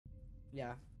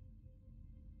Yeah.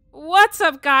 What's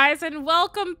up, guys, and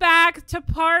welcome back to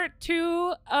part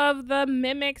 2 of the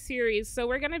Mimic series. So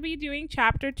we're going to be doing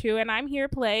chapter 2, and I'm here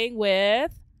playing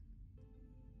with...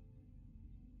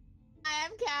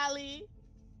 I'm Callie.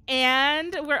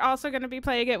 And we're also going to be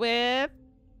playing it with...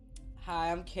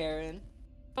 Hi, I'm Karen.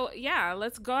 Oh, yeah,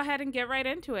 let's go ahead and get right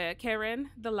into it. Karen,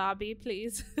 the lobby,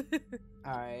 please.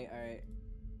 Alright.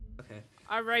 Okay.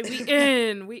 All right, we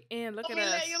in. Look at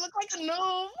us. You look like a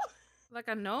gnome. Like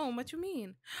a gnome? What you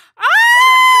mean? Ah!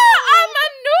 I'm a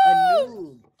noob!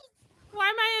 noob. Why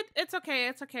am I... It's okay.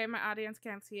 It's okay. My audience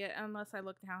can't see it unless I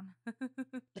look down.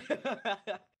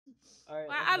 Alright.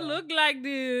 Why I look like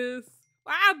this?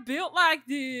 Why I built like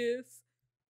this?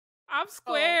 I'm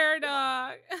square,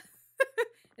 dog.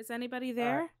 Is anybody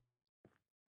there?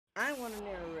 I want to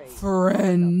narrate.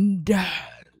 Friend.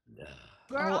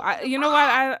 Girl, You know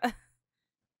what?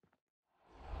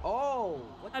 Oh.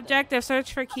 Objective: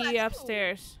 search for key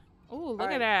upstairs. Oh,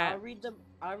 look at that.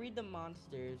 I'll read the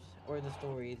monsters or the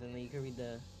stories, and then you can read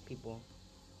the people.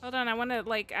 Hold on, I want to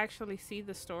like actually see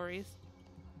the stories.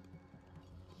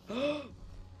 Ooh,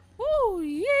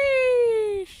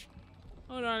 yeesh.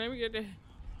 Hold on,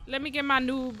 let me get my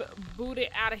noob booty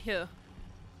out of here.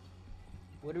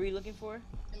 What are we looking for?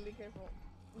 and be careful.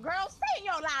 Girl, stay in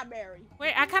your library.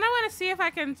 Wait, I kind of want to see if I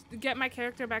can get my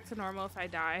character back to normal if I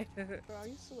die. Girl, are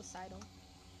you suicidal?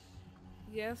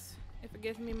 Yes, if it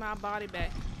gives me my body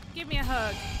back. Give me a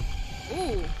hug.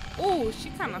 Ooh, she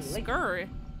kind of scurry.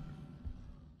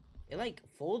 It like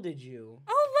folded you.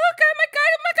 Oh look, I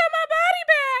got my body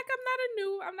back. I'm not a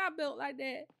noob. I'm not built like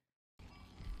that.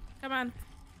 Come on.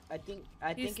 I think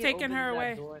He's it taking opens her that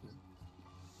away. door.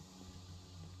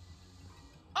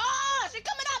 Oh, she's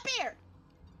coming up here.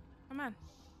 Come on.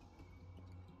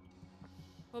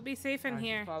 We'll be safe in She's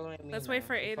here. following me Let's now. wait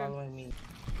for She's Aiden. following me.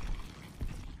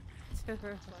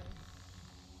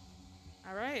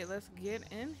 All right, let's get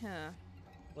in here.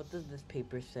 What does this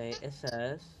paper say? It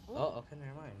says. Ooh. Oh, okay,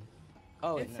 never mind.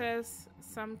 Oh, It wait, no. says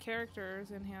some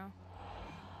characters in here.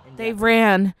 In They that-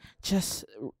 ran just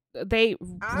like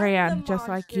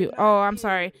you. monster, Oh, not I'm you.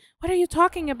 sorry. What are you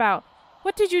talking about?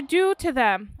 What did you do to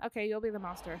them? Okay, you'll be the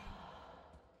monster.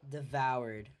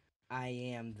 Devoured. I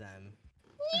am them.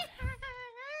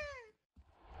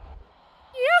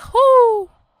 Yahoo!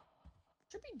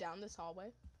 Should be down this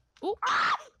hallway. Ooh.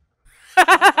 Did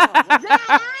I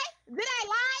lie? Did I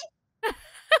lie?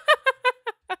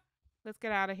 Let's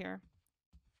get out of here.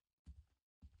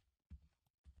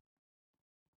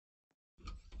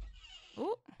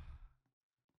 Ooh.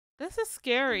 This is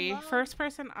scary. Hello? First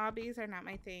person obbies are not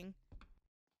my thing.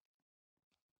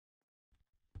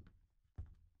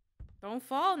 Don't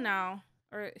fall now.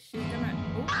 Or she's gonna...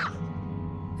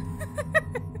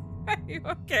 Are you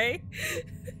okay?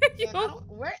 Yeah,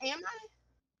 where am I?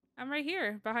 I'm right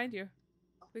here, behind you.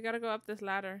 We gotta go up this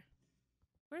ladder.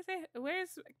 Where's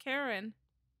Karen?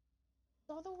 It's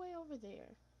all the way over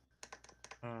there.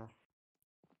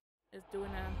 Is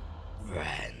doing a...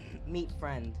 Friend. Meet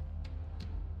friend.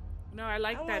 No, I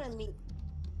like that. I want to meet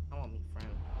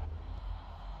friend.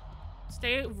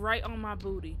 Stay right on my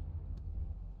booty.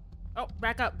 Oh,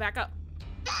 back up.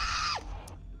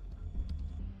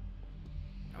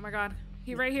 Oh my god.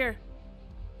 He right here.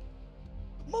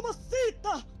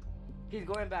 Mamacita! He's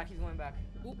going back.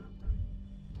 Ooh.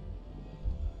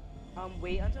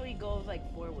 Wait until he goes like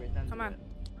forward. Then Come do on. it.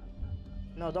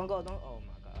 No, don't go. Oh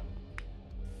my god.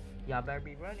 Y'all better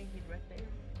be running. He's right there.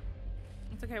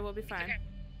 It's okay, we'll be fine.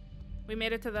 We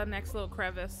made it to the next little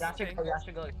crevice. Y'all should thing. go. Y'all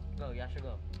should go.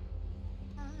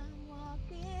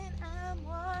 I'm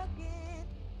walking.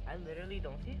 I literally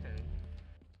don't see him.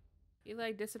 He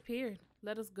like disappeared.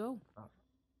 Let us go.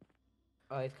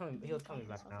 Oh, he's coming. He was coming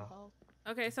back now.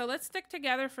 Okay, so let's stick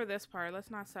together for this part. Let's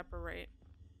not separate.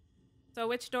 So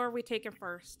which door are we taking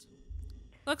first?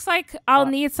 Looks like I'll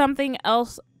need something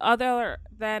else other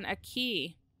than a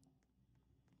key.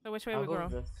 So which way I'll we go go?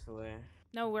 this way.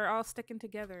 No, we're all sticking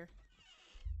together.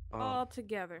 All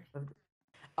together.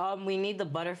 We need the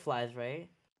butterflies, right?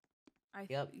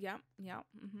 Yep.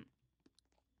 Mm-hmm.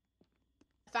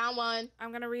 Found one.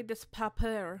 I'm gonna read this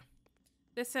paper.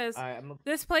 This says, Alright,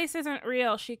 this place isn't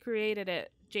real. She created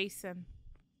it. Jason.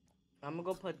 I'm gonna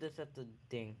go put this at the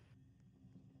ding.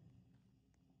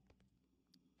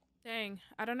 Dang.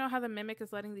 I don't know how the Mimic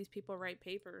is letting these people write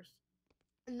papers.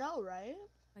 No, right?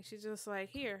 Like, she's just like,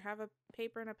 here, have a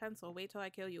paper and a pencil. Wait till I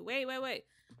kill you. Wait.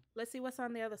 Let's see what's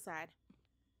on the other side.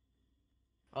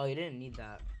 Oh, you didn't need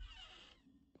that.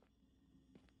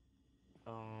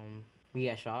 We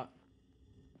got shot.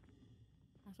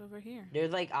 What's over here?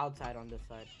 There's like outside on this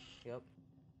side. Yep.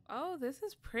 Oh, this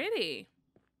is pretty.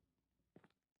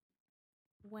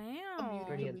 Wow.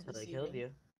 Pretty Could be until it kills deceiving. you.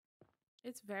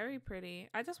 It's very pretty.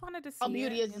 I just wanted to see All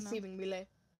beauty it, is you know? deceiving, Mile.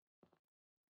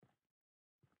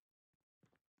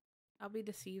 I'll be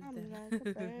deceived I'm then. like a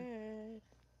bird.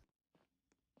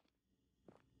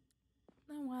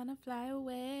 I wanna fly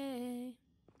away.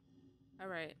 All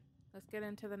right, let's get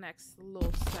into the next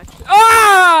little section.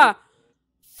 Ah!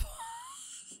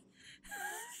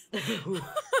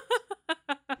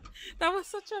 That was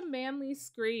such a manly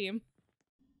scream.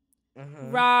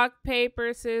 Rock,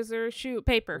 paper, scissors, shoot.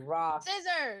 Paper. Rock.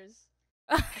 Scissors.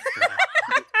 Why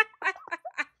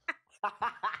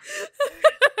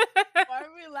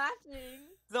are we laughing?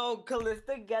 So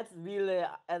Callista gets Mile,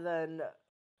 and then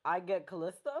I get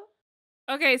Callista.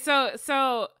 Okay,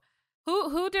 so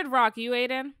who did rock? You,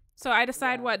 Aiden? So I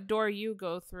decide Yeah. what door you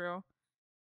go through.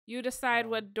 You decide Oh.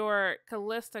 what door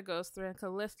Callista goes through, and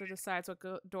Callista decides what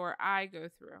door I go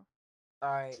through. All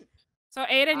right. So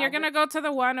Aiden, I you're gonna go to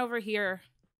the one over here.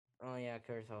 Oh yeah,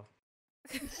 Curso.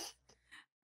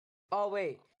 Oh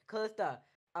wait, Callista.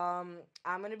 I'm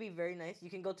gonna be very nice. You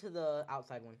can go to the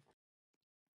outside one.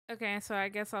 Okay, so I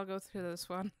guess I'll go through this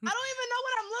one. I don't even know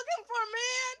what I'm looking for,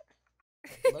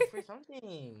 man. Look for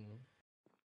something.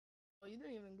 Oh, you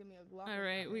didn't even give me a Glock. All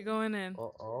right, we going in.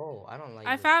 Oh, I don't like.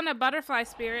 I this. found a butterfly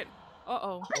spirit.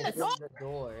 Open the Open door. the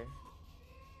door.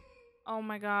 Oh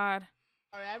my god.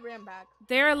 Alright, I ran back.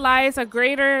 There lies a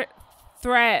greater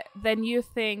threat than you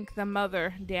think, the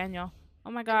mother, Daniel.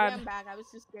 Oh my I god. ran back. I was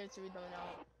too scared to read them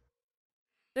out.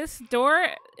 This door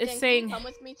is Can you saying, come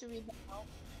with me to read them out?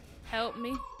 help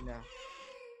me. No.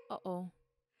 Uh-oh.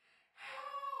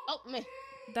 Help me.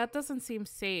 That doesn't seem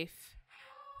safe.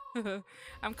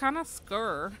 I'm kind of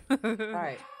scared. All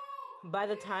right. By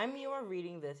the time you are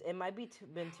reading this, it might be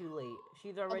been too late.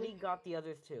 She's already got the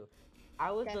others too.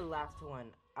 I was Okay. the last one.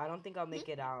 I don't think I'll make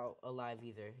it out alive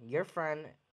either. Your friend,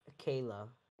 Kayla.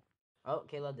 Oh,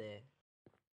 Kayla did.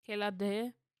 Kayla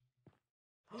de.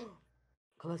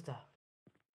 Callista.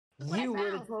 Look what I You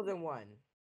were the found. chosen one.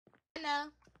 I know.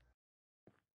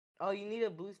 Oh, you need a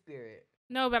blue spirit.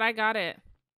 No, but I got it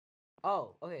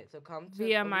Oh, okay. So come to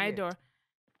via over my here. door.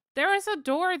 There was a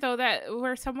door though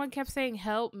where someone kept saying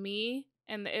 "help me,"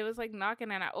 and it was like knocking,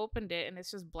 and I opened it, and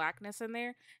it's just blackness in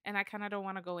there, and I kind of don't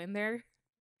want to go in there.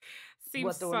 Seems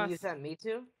What, the one you sus. sent me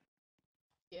to?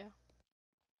 Yeah.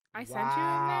 I sent you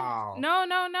in there? Wow.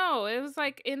 No. It was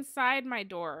like inside my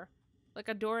door, like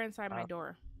a door inside my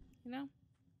door. You know?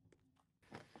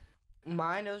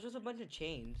 Mine, it was just a bunch of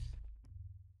chains.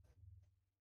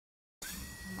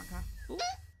 Oh my god. Ooh.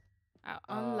 I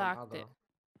I'll unlocked go. it.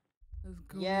 Let's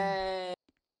go. Yay.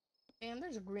 Man,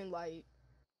 there's a green light.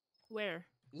 Where?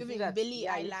 You see Giving that? Billy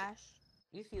Yeah, eyelash.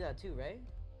 you see that too, right?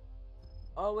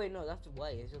 Oh wait, no, that's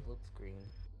white. It just looks green.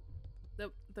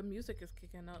 The music is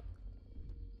kicking up.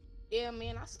 Yeah,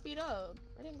 man, I speed up.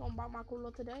 I didn't gonna buy my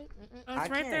culo today. Oh, it's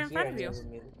right there in front of you.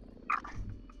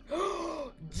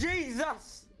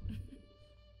 Jesus!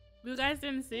 You guys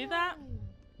didn't see that?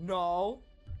 No.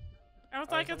 I was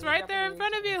Alright, like, it's somebody right there in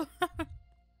front of you.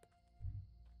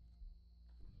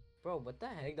 Bro, what the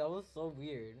heck? That was so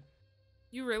weird.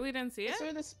 You really didn't see it? These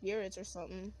are the spirits or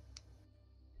something.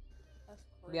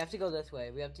 We have to go this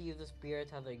way. We have to use the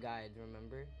spirits as our guides,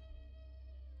 remember?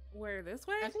 Where, this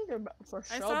way? I think they're for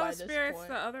I sure saw by the this spirits point.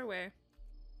 the other way.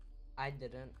 I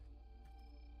didn't.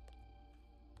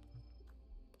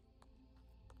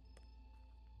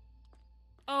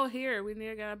 Oh, here, we need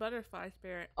to get a butterfly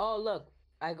spirit. Oh, look.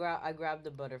 I grabbed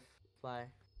the butterfly.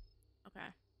 Okay.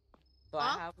 So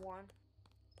Huh? I have one.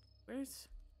 Where's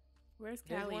There's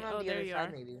Callie? one on Oh, the there other you side,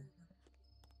 are. maybe.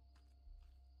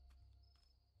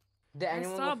 Did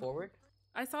anyone saw go forward?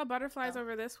 I saw butterflies Oh.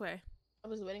 over this way. I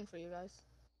was waiting for you guys.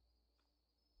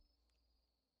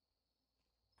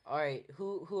 Alright,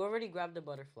 who already grabbed the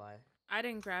butterfly? I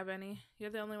didn't grab any. You're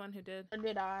the only one who did. Or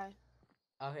did I?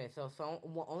 Okay, so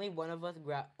only one of us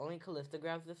only Callista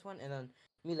grabs this one, and then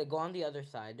Mila, go on the other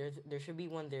side. There should be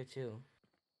one there too.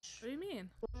 What do you mean?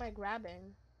 What am I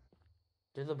grabbing?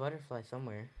 There's a butterfly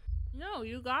somewhere. No,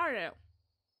 you got it.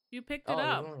 You picked Oh, it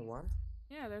up. there's only one?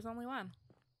 Yeah, there's only one.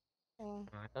 Oh.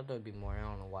 I thought there would be more. I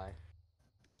don't know why.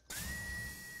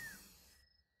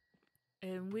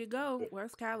 And we go.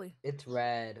 Where's Callie? It's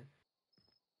red.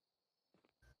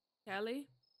 Callie?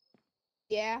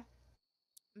 Yeah.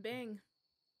 Bing.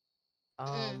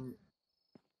 Can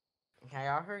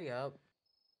y'all hurry up?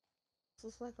 This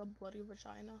looks like a bloody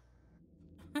vagina.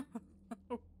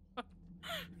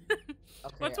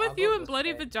 Okay, What's I'll with go you and this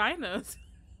bloody way. vaginas?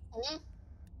 Mm.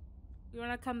 You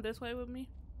wanna come this way with me?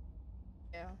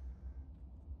 Yeah.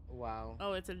 Wow.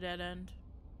 Oh, it's a dead end.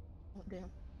 Oh, damn.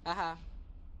 Haha.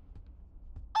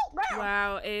 Oh, wow.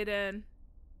 Wow, Aiden.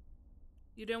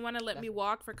 You didn't want to let me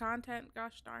walk for content?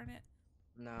 Gosh darn it.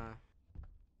 Nah.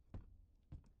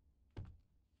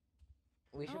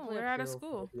 We should Oh, play we're a out of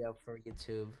school. Pyrophobia for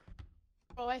YouTube.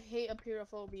 Oh, I hate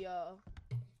Apeirophobia.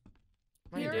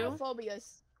 You do? Apeirophobia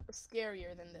is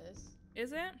scarier than this.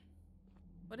 Is it?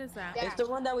 What is that? Yeah. It's the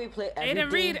one that we play. Every Aiden, game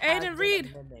read. has Aiden, been a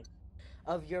read. mimic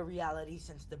of your reality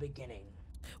since the beginning.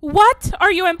 What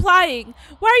are you implying?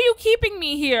 Why are you keeping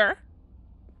me here?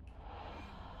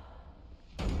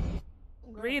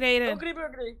 Read, Aiden.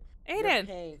 You're Aiden.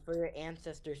 paying for your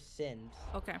ancestors' sins.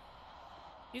 Okay.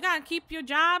 You gotta keep your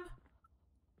job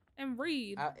and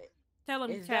read. Tell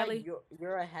him, Is that Callie.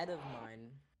 you're ahead of mine.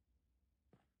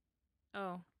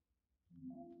 Oh.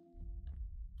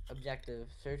 Objective.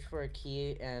 Search for a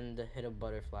key and hit a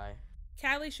butterfly.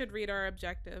 Callie should read our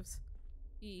objectives.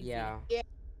 Easy. Yeah.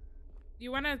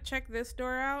 You wanna check this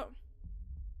door out?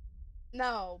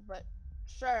 No, but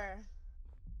sure.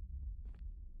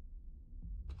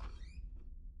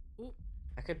 Ooh.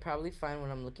 I could probably find what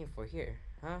I'm looking for here.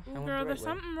 Huh? I Ooh, went girl, the right there's way.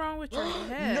 something wrong with your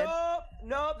head. Nope,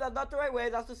 nope, that's not the right way.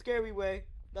 That's the scary way.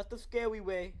 That's the scary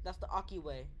way. That's the Aki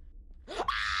way.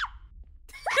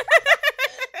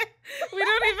 We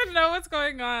don't even know what's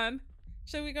going on.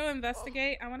 Should we go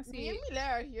investigate? I want to Me see. and Mila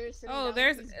are here sitting Oh, down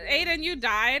there's with these Aiden. You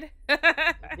died.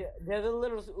 There's a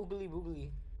little oogly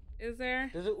boogly. Is there?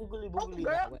 There's an oogly boogly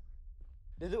girl. that way.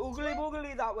 There's an oogly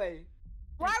boogly that way.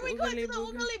 Why are we going to the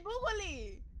Oogly Oogly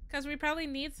Boogly? Because we probably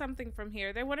need something from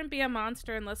here. There wouldn't be a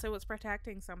monster unless it was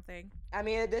protecting something. I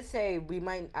mean, it did say we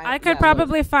might. I could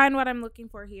probably find what I'm looking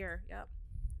for here. Yep.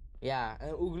 Yeah,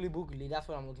 an oogly boogly. That's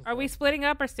what I'm looking for. Are we splitting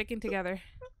up or sticking together?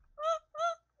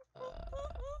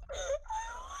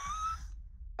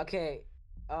 Okay.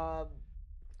 I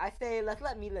say let's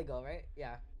let Mila go, right?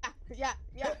 Yeah. Yeah.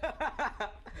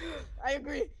 I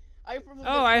agree. I approve of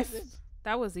Oh, this decision.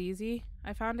 that was easy.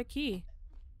 I found a key.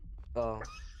 Oh.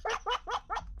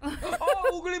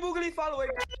 Oh, oogly boogly following.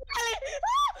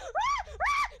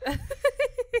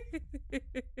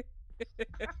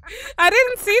 I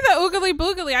didn't see the oogly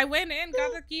boogly. I went in,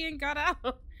 got the key, and got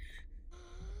out.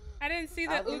 I didn't see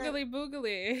the oogly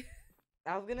boogly.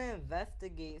 I was gonna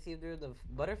investigate, see if there's a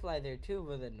butterfly there too,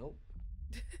 but then nope.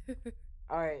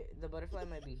 Alright, the butterfly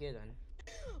might be here then.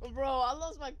 Bro, I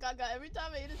lost my caca every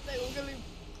time I say Oogly.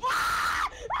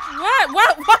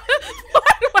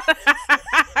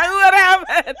 What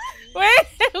happened? Wait,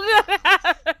 what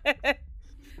happened?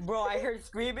 Bro, I heard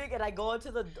screaming and I go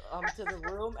into the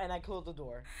room and I close the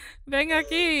door. Ven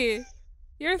aquí.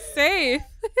 You're safe.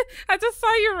 I just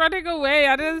saw you running away.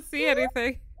 I didn't see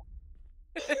anything.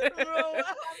 Bro,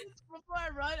 before I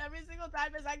run every single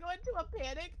time as I go into a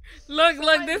panic. Look,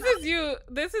 this is you.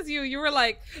 This is you. You were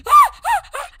like,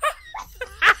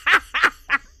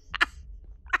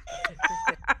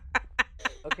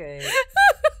 Okay.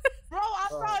 Bro, I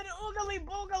saw an Oogly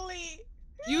Boogly.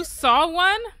 You saw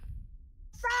one?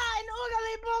 Saw an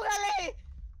Oogly Boogly.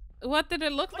 What did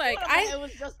it look like? It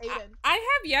was just Aiden. I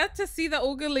have yet to see the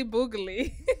oogly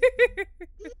boogly.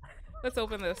 Let's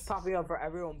open this. Popping up for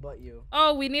everyone but you.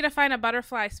 Oh, we need to find a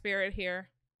butterfly spirit here.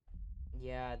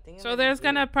 Yeah, I think. So there's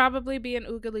gonna probably be an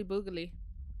oogly boogly.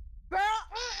 Girl,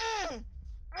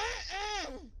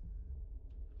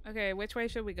 Okay, which way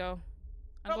should we go?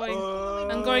 I'm Probably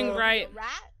going right. Rat?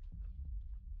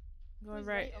 I'm going Who's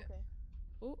right. Okay.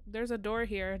 Oh, there's a door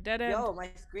here. Dead end. Yo, my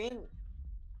screen.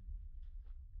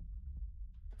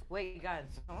 Wait, guys,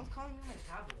 someone's calling me on my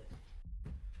tablet.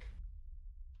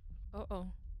 Uh-oh.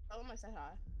 Oh my said hi.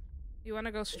 You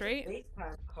wanna go straight? It's a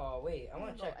FaceTime call. Wait, I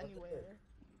want to Go check. anywhere.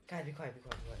 Guys, be quiet, be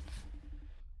quiet, be quiet.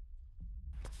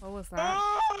 What was that?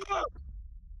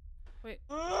 Wait,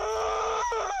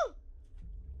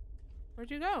 where'd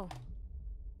you go?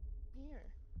 Here.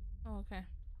 Oh, okay.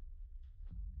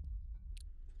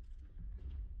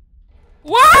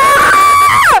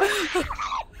 Whoa!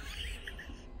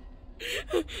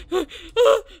 Oh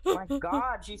my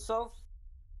god, she's so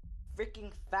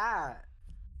freaking fat.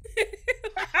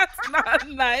 That's not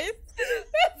nice.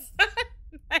 That's not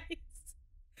nice.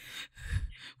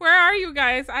 Where are you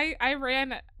guys? I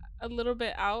ran a little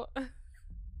bit out.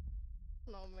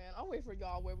 No man, I'll wait for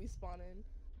y'all where we spawn in.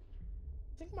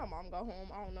 I think my mom got home.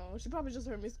 I don't know. She probably just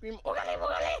heard me scream. Oogly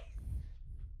Boogly.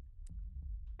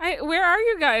 Where are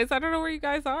you guys? I don't know where you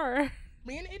guys are.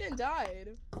 Me and Aiden died.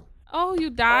 Oh, you Oh,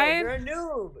 died? you're a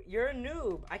noob. You're a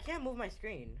noob. I can't move my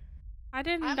screen. I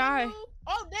didn't I'm die. a noob.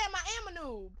 Oh damn, I am a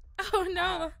noob. Oh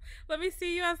no. Let me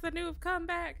see you as the noob. Come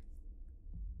back.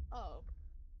 Oh.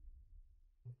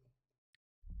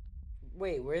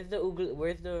 Wait, where's the oogly?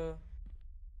 Where's the?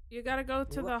 You gotta go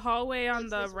to What? the hallway on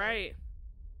It's the this way. right.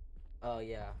 Oh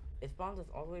yeah. It spawns us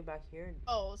all the way back here.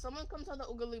 Oh, someone come tell the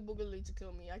oogali boogally to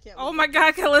kill me. I can't. Oh leave my like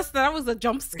god, this. Callista, that was a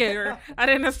jump scare. I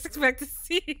didn't expect to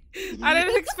see. I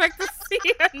didn't expect to see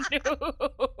a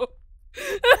noob.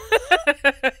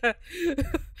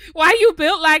 Why you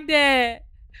built like that?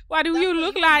 Why do That's you what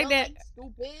look you like built, that? like,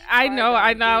 stupid. I Alright, know,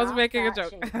 I guys, know. do I was not making a fat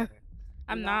joke. shame her. Do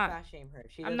I'm not not. fat shame her.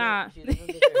 She I'm doesn't. not. She doesn't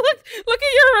deserve look, it. look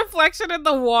at your reflection in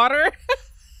the water.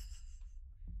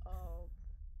 Oh,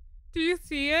 Do you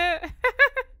see it?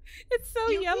 It's so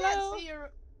you yellow. can't see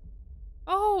your.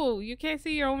 Oh, you can't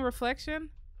see your own reflection?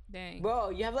 Dang.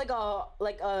 Bro, you have like a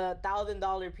 $1,000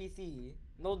 PC.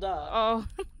 No duh. Oh,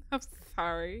 I'm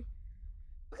sorry.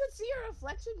 You can see your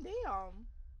reflection. Damn.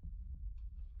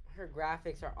 Her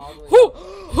graphics are all the way Who? up.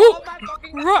 Who? Oh my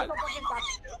fucking god! Run. So fucking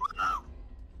fast.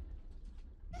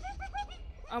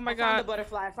 Oh my I found the god.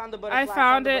 butterfly. I found the butterfly. I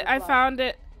found the it. I butterfly. found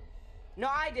it. No,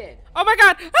 I did. Oh my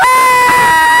god.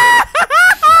 Ah!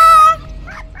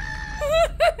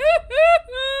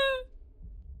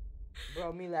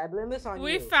 Bro, Mila, I blame this on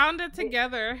We you. found it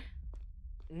together.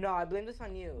 No, I blame this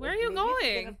on you. Where are If you maybe if you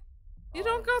going? didn't- You Oh,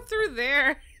 don't I go know. through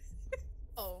there.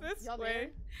 Oh, This y'all way. there?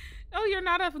 Oh, you're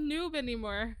not a noob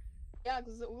anymore. Yeah,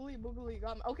 because the oogali boogally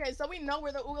got me. Okay, so we know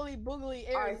where the oogali boogally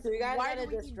is. Alright, so you guys Why gotta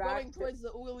do we keep going distract- towards the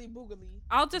oogali boogally?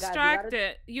 I'll Guys, you distract gotta-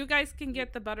 it. You guys can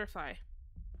get the butterfly.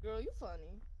 Girl, you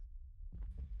funny.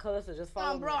 Calista, just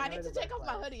follow me. Bro, I know need the to take off my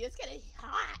butterfly. hoodie. It's getting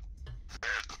hot.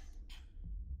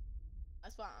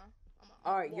 That's fine.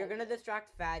 Alright, you're gonna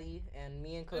distract Fatty, and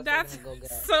me and Calista That's are gonna go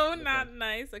get so the not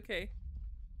nice. Okay.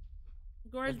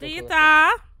 go,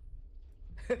 Gordita.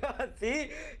 See?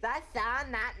 That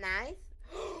sound not nice.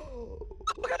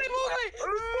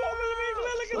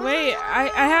 Wait,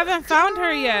 I haven't found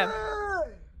her yet.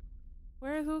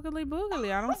 Where is Oogly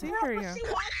Boogly? I don't see her yet.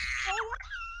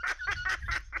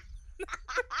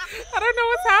 I don't know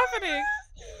what's happening.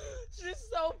 She's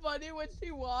so funny when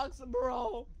she walks,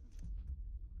 bro.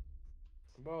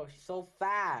 Bro, she's so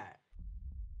fat.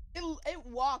 It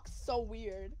walks so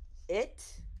weird. It?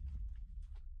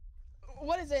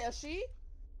 What is it? A she?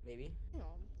 Maybe. No.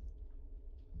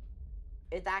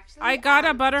 It's actually. I got a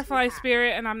two butterfly hats.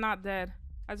 spirit and I'm not dead.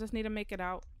 I just need to make it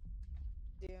out.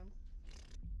 Damn.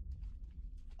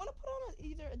 I want to put on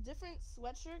either a different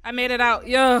sweatshirt. I made it out.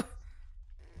 Yo.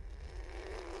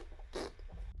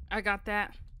 I got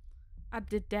that. I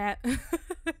did that.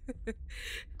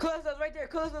 Calista's right there.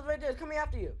 Calista's right there. It's coming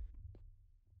after you.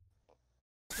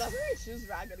 That's her shoes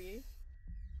raggedy.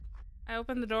 I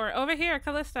opened the door. Over here,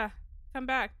 Callista. Come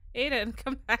back. Aiden,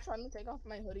 come back. Trying to take off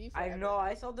my hoodie. I forever. know.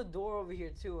 I saw the door over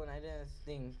here too, and I didn't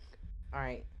think. All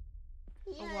right.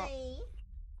 Yay.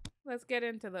 Let's get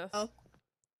into this. Oh.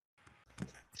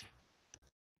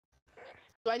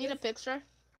 Do I need a picture?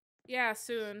 Yeah,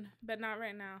 soon, but not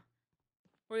right now.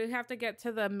 We have to get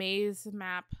to the maze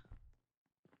map.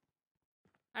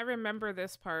 I remember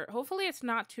this part. Hopefully it's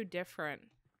not too different.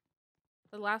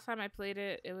 The last time I played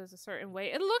it, it was a certain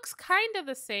way. It looks kind of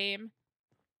the same.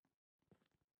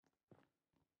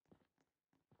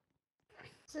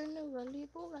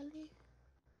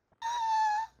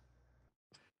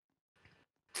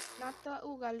 Not the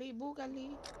oogali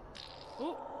boogali.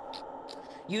 Ooh.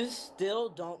 You still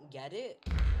don't get it.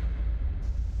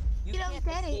 You don't can't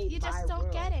get it. escape You just my don't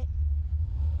world. get it.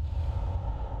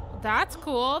 That's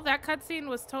cool. That cutscene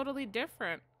was totally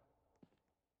different.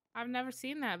 I've never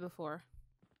seen that before.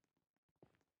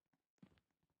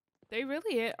 They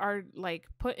really are like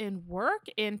putting work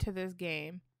into this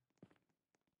game.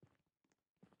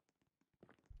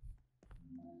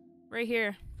 Right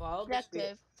here. Follow the spirit.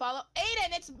 Objective. Follow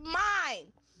Aiden. It's mine.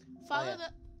 Follow yeah. the.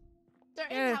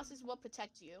 Certain Yeah. houses will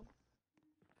protect you.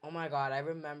 Oh my god, I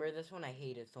remember this one. I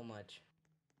hate it so much.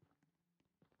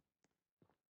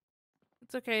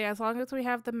 It's okay as long as we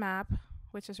have the map,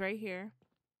 which is right here.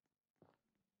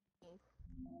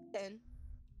 Then.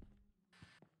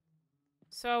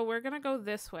 So we're gonna go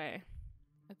this way.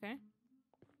 Okay.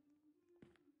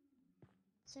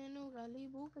 Oogali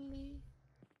boogali.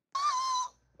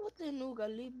 What the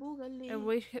oogali boogali? And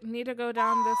we need to go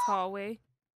down this hallway.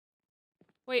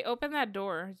 Wait, open that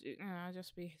door.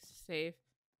 Just be safe.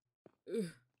 Ugh.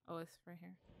 Oh, it's right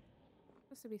here.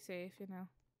 Just to be safe, you know.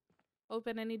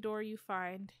 Open any door you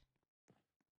find.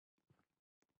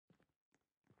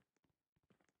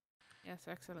 Yes,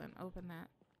 excellent. Open that.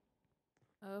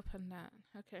 Open that.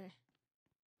 Okay.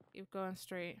 Keep going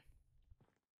straight.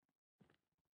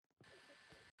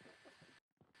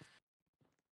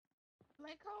 I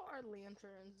like how our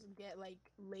lanterns get like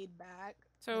laid back.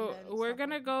 So and then we're stuff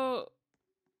gonna like- go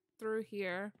through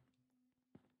here.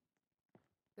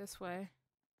 This way.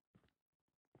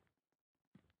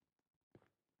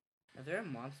 Is there a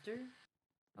monster?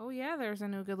 Oh yeah, there's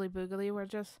an oogly boogly. We're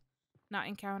just not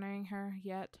encountering her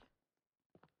yet.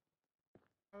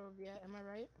 Oh yeah, am I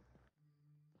right?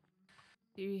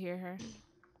 Do you hear her?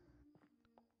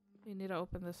 We need to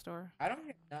open this door. I don't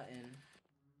hear nothing.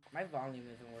 My volume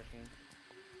isn't working.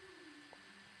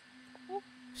 Oh,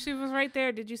 she was right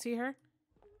there. Did you see her?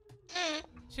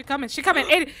 She coming. She coming.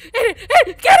 Aiden, Aiden,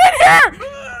 Aiden, get in here!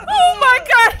 Oh my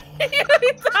god!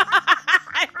 You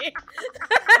died!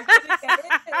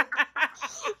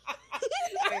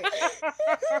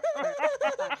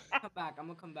 Come back. I'm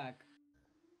gonna come back.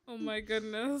 Oh my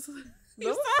goodness. That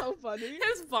was so funny.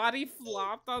 His body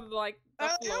flopped on like the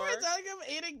floor. I was telling him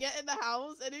Aiden get in the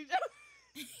house and he just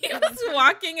He was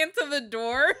walking into the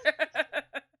door.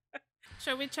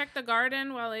 Should we check the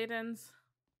garden while Aiden's...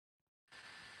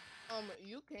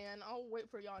 you can. I'll wait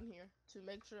for y'all in here to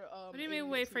make sure What do you Aiden mean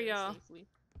gets wait for here y'all? safely.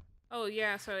 Oh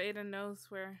yeah, so Aiden knows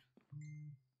where.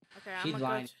 Okay, She's I'm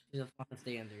lying. gonna She just wants to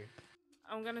stay in there.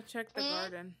 I'm gonna check the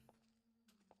garden.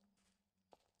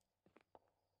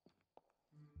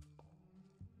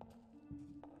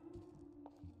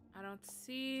 I don't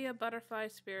see a butterfly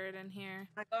spirit in here.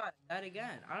 Oh my god, that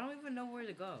again. I don't even know where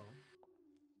to go.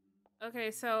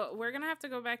 Okay, so we're gonna have to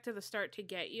go back to the start to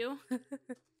get you.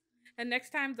 And next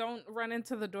time, don't run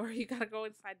into the door. You gotta go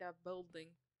inside that building.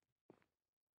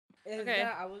 Okay.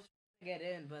 Yeah, I was trying to get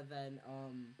in, but then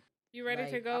You ready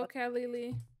to like, go, Kelly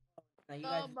Lee? now you No,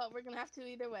 guys. but we're gonna have to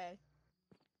either way.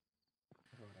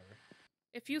 Whatever.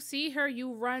 If you see her,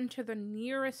 you run to the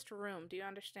nearest room. Do you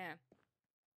understand?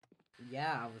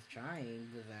 Yeah, I was trying,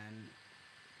 but then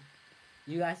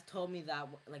you guys told me that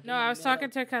like. No, I was talking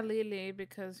to Kalili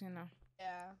because, you know.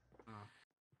 Yeah. Oh.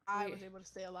 I We- was able to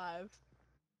stay alive.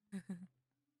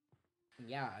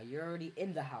 Yeah, you're already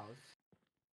in the house.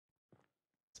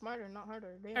 Smarter, not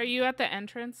harder. Damn. Are you at the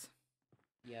entrance?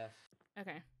 Yes.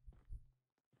 Okay.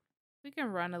 We can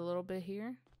run a little bit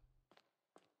here.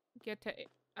 Get to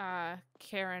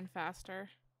Karen faster.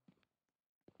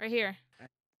 Right here.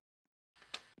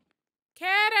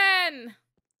 Karen!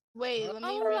 Wait, let me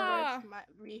Hola. rebirth my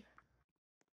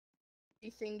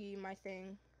re-thingy my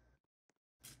thing.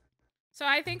 So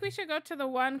I think we should go to the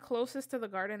one closest to the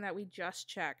garden that we just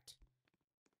checked.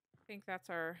 I think that's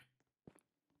our,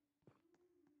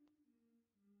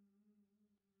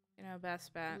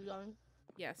 best bet. We going?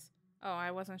 Yes. Oh,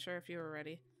 I wasn't sure if you were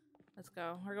ready. Let's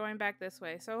go. We're going back this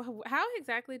way. So how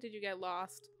exactly did you get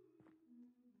lost?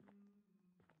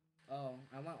 Oh,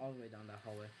 I went all the way down that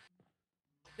hallway.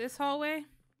 This hallway?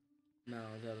 No,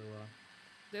 the other one.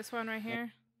 This one right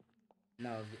here? No,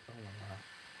 oh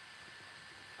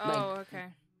my god. Oh, Like- okay.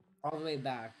 All the way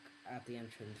back at the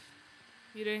entrance.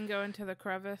 You didn't go into the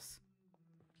crevice?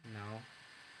 No.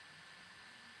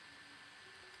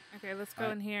 Okay, let's go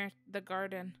in here. The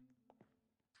garden.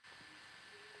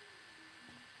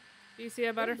 Do you see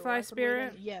a butterfly Door,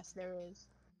 spirit? Yes, there is.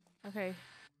 Okay,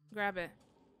 grab it.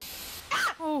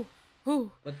 Oh,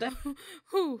 whoo, What the?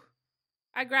 whoo.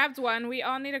 I grabbed one. We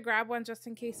all need to grab one just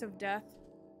in case of death.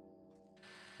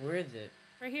 Where is it?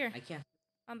 Right here, I can't.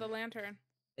 on the lantern.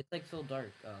 It's like so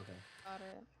dark. Oh, okay. Got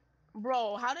it.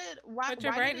 Bro, how did why? Put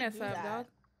your why did it brightness do up, that? dog.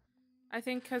 I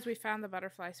think because we found the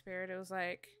butterfly spirit, it was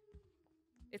like,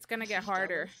 it's gonna get She's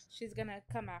harder. jealous. She's gonna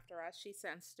come after us. She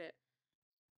sensed it.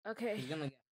 Okay. He's gonna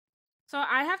get. So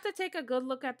I have to take a good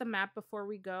look at the map before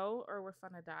we go, or we're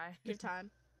gonna die. Your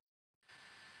time.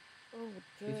 Oh,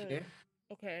 He's here.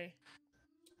 Okay.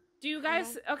 Do you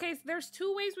guys... Okay, so there's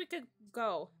two ways we could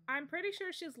go. I'm pretty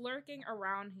sure she's lurking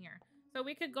around here. So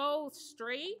we could go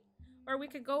straight, or we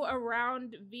could go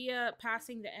around via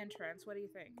passing the entrance. What do you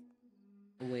think?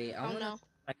 Wait, I Oh wanna. no. See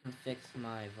if I can fix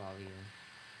my volume.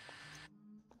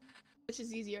 Which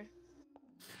is easier?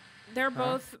 They're Huh?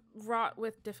 both wrought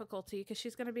with difficulty, because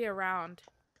she's going to be around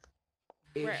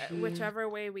Is she- whichever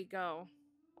way we go.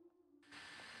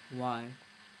 Why?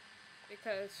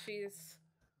 Because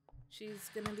she's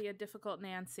going to be a difficult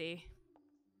Nancy.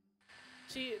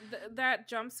 That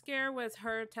jump scare was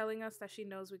her telling us that she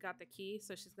knows we got the key,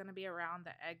 so she's gonna be around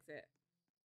the exit.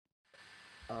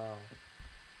 Oh.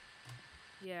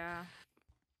 Yeah.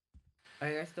 Are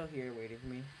you guys still here waiting for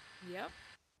me? Yep.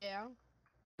 Yeah.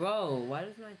 Bro, why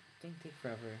does my thing take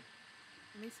forever?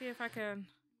 Let me see if I can...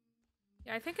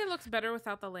 Yeah, I think it looks better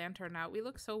without the lantern out. We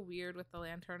look so weird with the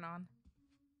lantern on.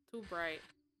 Too bright.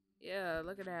 Yeah,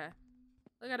 look at that.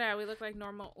 Look at that. We look like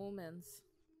normal omens.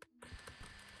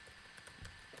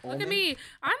 Look at Omen? me.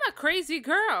 I'm a crazy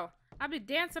girl. I be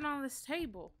dancing on this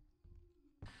table.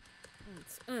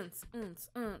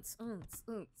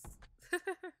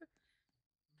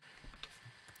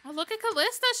 Oh, look at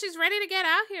Callista. She's ready to get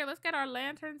out here. Let's get our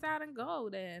lanterns out and go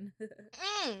then.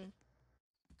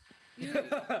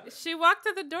 She walked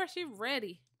to the door. She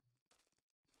ready.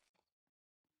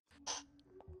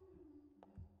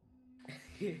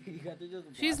 You got to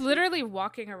just She's watch literally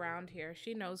walking around here.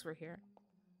 She knows we're here.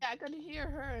 Yeah, I could hear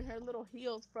her and her little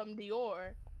heels from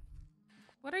Dior.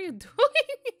 What are you doing?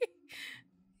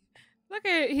 Look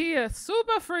at he a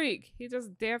super freak. He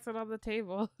just dancing on the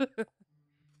table.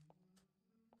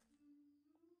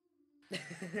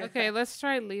 Okay, let's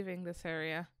try leaving this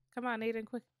area. Come on, Aiden,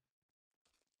 quick.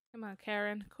 Come on,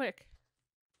 Karen, quick.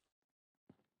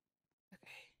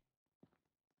 Okay.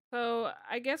 So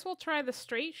I guess we'll try the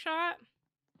straight shot.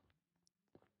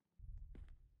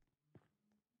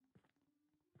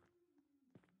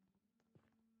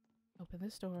 Open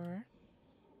this door.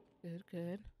 Good,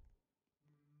 good.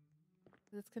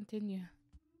 Let's continue.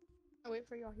 I'll wait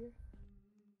for y'all here.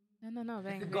 No,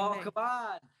 bang, bang, Go, bang. come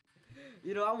on.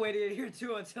 You know, I'm waiting here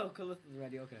too until Callista's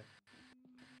ready. Okay.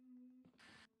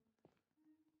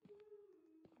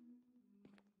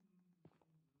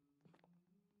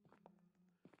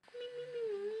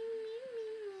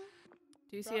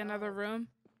 Do you see another room?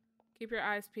 Keep your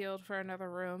eyes peeled for another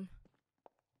room.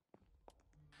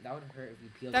 That would hurt if you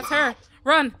peeled. That's her.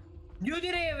 Run. You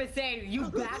didn't even say it. You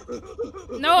back.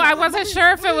 No, I wasn't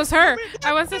sure if it was her.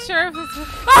 I wasn't sure if it was her.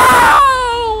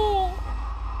 Oh!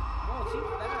 Oh, she's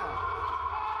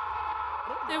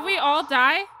fast. Did we all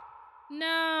die? No,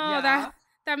 Yeah.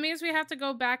 that means we have to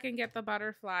go back and get the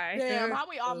butterfly. Damn, how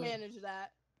we all manage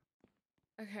that?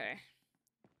 Okay.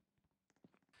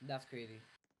 That's crazy.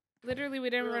 Literally, we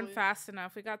didn't run Really? fast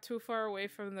enough. We got too far away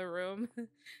from the room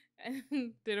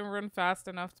and didn't run fast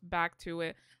enough back to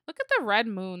it. Look at the red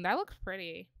moon. That looks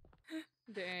pretty.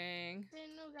 Dang.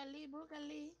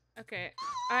 Okay,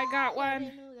 I got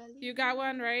one. You got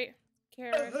one, right,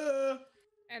 Karen?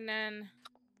 And then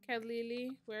Kalili.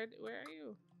 Where are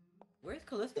you? Where's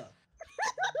Callista?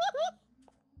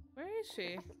 Where is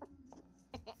she?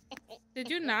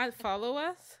 Did you not follow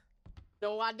us?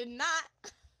 No, I did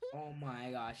not. Oh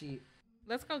my gosh,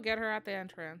 Let's go get her at the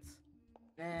entrance.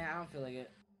 I don't feel like it.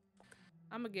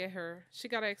 I'm gonna get her. She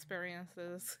gotta experience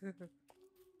this.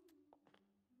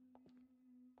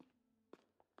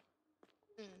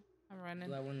 I'm running.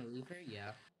 Do I want to leave her?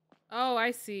 Yeah. Oh,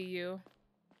 I see you.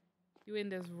 You in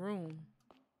this room.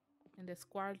 In this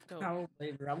I cuarto. don't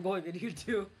blame her. I'm going in here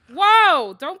too.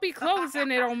 Whoa! Don't be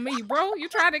closing it on me, bro. You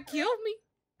trying to kill me?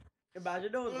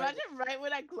 Imagine those. Imagine right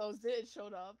when I closed it, it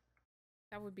showed up.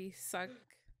 That would be suck.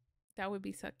 That would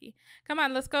be sucky. Come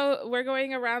on, let's go. We're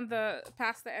going around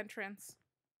past the entrance.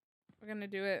 We're gonna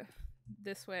do it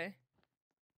this way.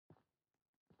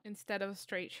 Instead of a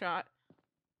straight shot.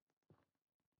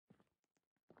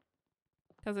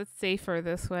 Because it's safer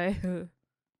this way.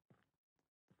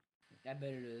 I bet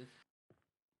it is.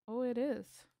 Oh, it is.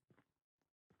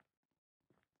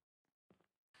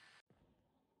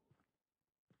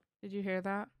 Did you hear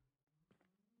that?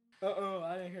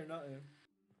 I didn't hear nothing.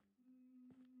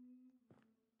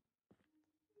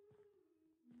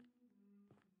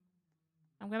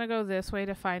 I'm gonna go this way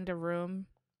to find a room.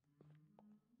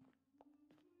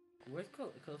 Where's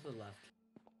Callista left?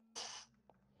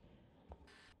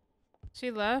 She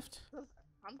left?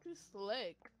 I'm too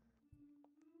slick.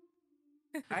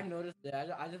 I noticed it.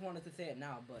 I just wanted to say it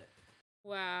now, but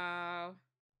Wow.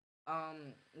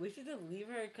 we should just leave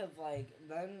her because like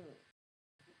then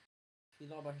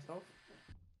she's all by herself.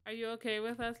 Are you okay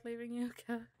with us leaving you,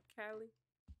 Callie?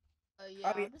 Yeah,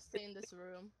 I mean- I'll just stay in this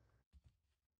room.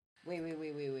 Wait.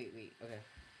 Okay.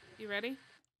 You ready?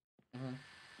 Uh-huh.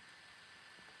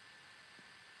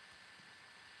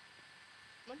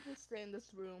 I'm gonna just stay in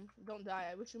this room. Don't die.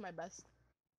 I wish you my best.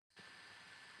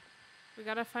 We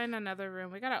gotta find another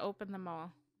room. We gotta open them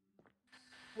all.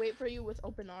 Wait for you with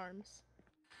open arms.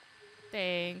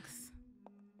 Thanks.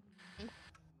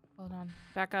 Hold on.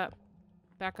 Back up.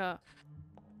 Back up.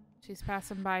 She's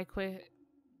passing by quick.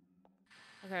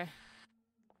 Okay.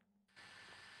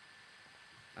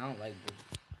 I don't like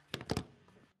this.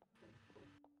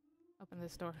 Open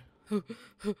this door.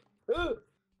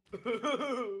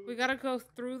 We gotta go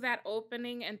through that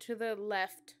opening and to the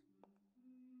left.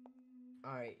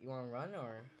 Alright, you wanna run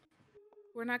or?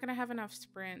 We're not gonna have enough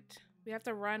sprint. We have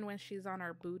to run when she's on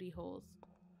our booty holes.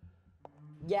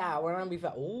 Yeah, we're gonna be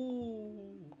fast.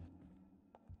 Ooh.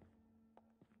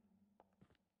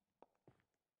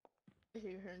 I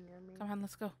hear her near me. Come on,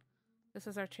 let's go. This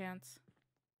is our chance.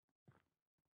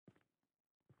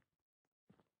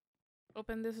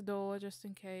 Open this door just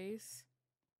in case.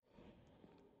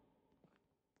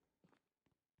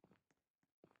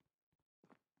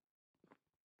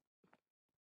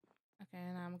 Okay,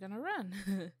 and I'm gonna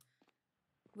run.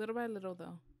 Little by little,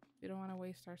 though. We don't want to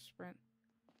waste our sprint.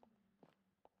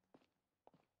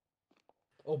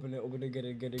 Open it, get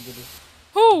it.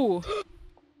 Who?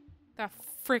 That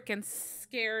freaking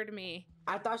scared me.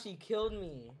 I thought she killed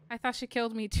me. I thought she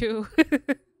killed me too.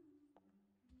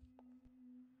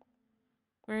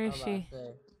 Where is she?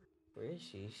 Where is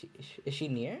she? Is she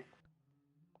near?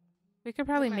 We could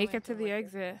probably my make it to lantern the right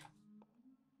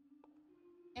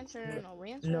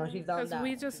exit. No, she's down Because that.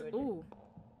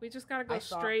 we just gotta go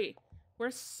straight.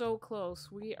 We're so close.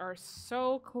 We are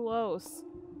so close.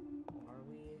 Are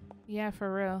we? Yeah,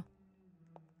 for real.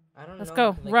 I don't know. Let's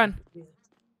go. Like, Run.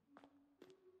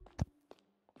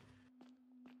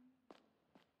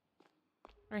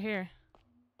 Right here.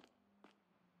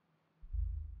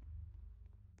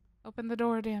 Open the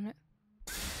door, damn it.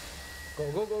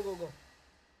 Go.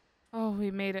 Oh,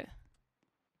 we made it.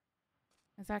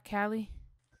 Is that Callie?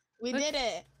 We did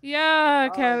it. Yeah,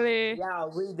 Callie. Yeah,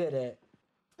 we did it.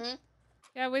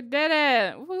 Yeah, we did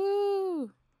it.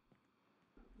 Woo.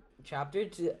 Chapter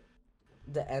 2.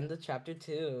 The end of chapter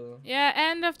 2. Yeah,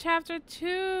 end of chapter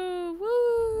 2.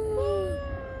 Woo.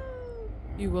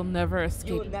 You will never escape.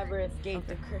 You will never escape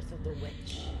the curse of the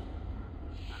witch.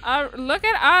 Look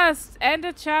at us. End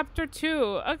of chapter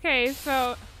 2. Okay,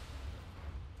 so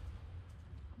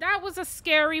that was a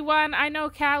scary one. I know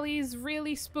Callie's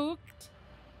really spooked.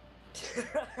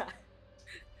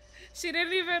 She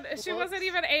wasn't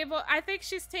even able. I think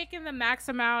she's taken the max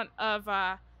amount of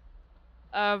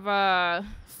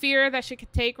fear that she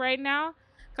could take right now,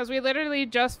 because we literally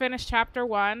just finished chapter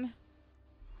 1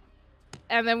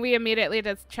 and then we immediately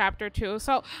did chapter 2.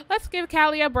 So let's give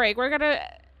Callie a break. We're gonna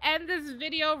end this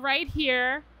video right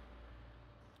here.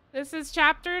 This is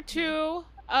chapter 2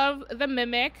 of the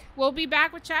Mimic. We'll be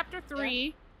back with chapter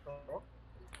 3.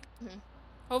 Yeah.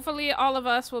 Hopefully all of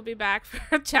us will be back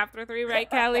for chapter 3, right,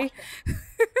 Callie?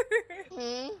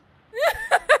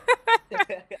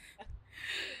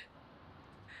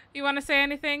 You want to say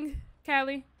anything,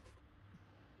 Callie?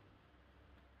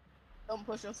 Don't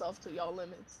push yourself to your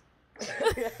limits.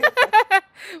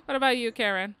 What about you,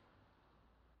 Karen?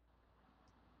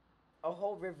 A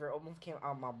whole river almost came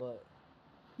out my butt.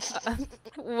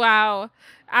 Wow.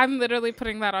 I'm literally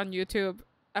putting that on YouTube.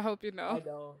 I hope you know. I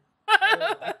know.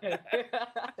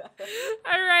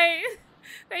 All right.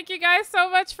 Thank you guys so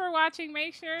much for watching.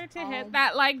 Make sure to hit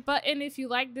that like button if you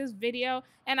like this video,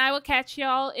 and I will catch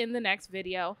y'all in the next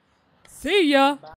video. See ya. Bye.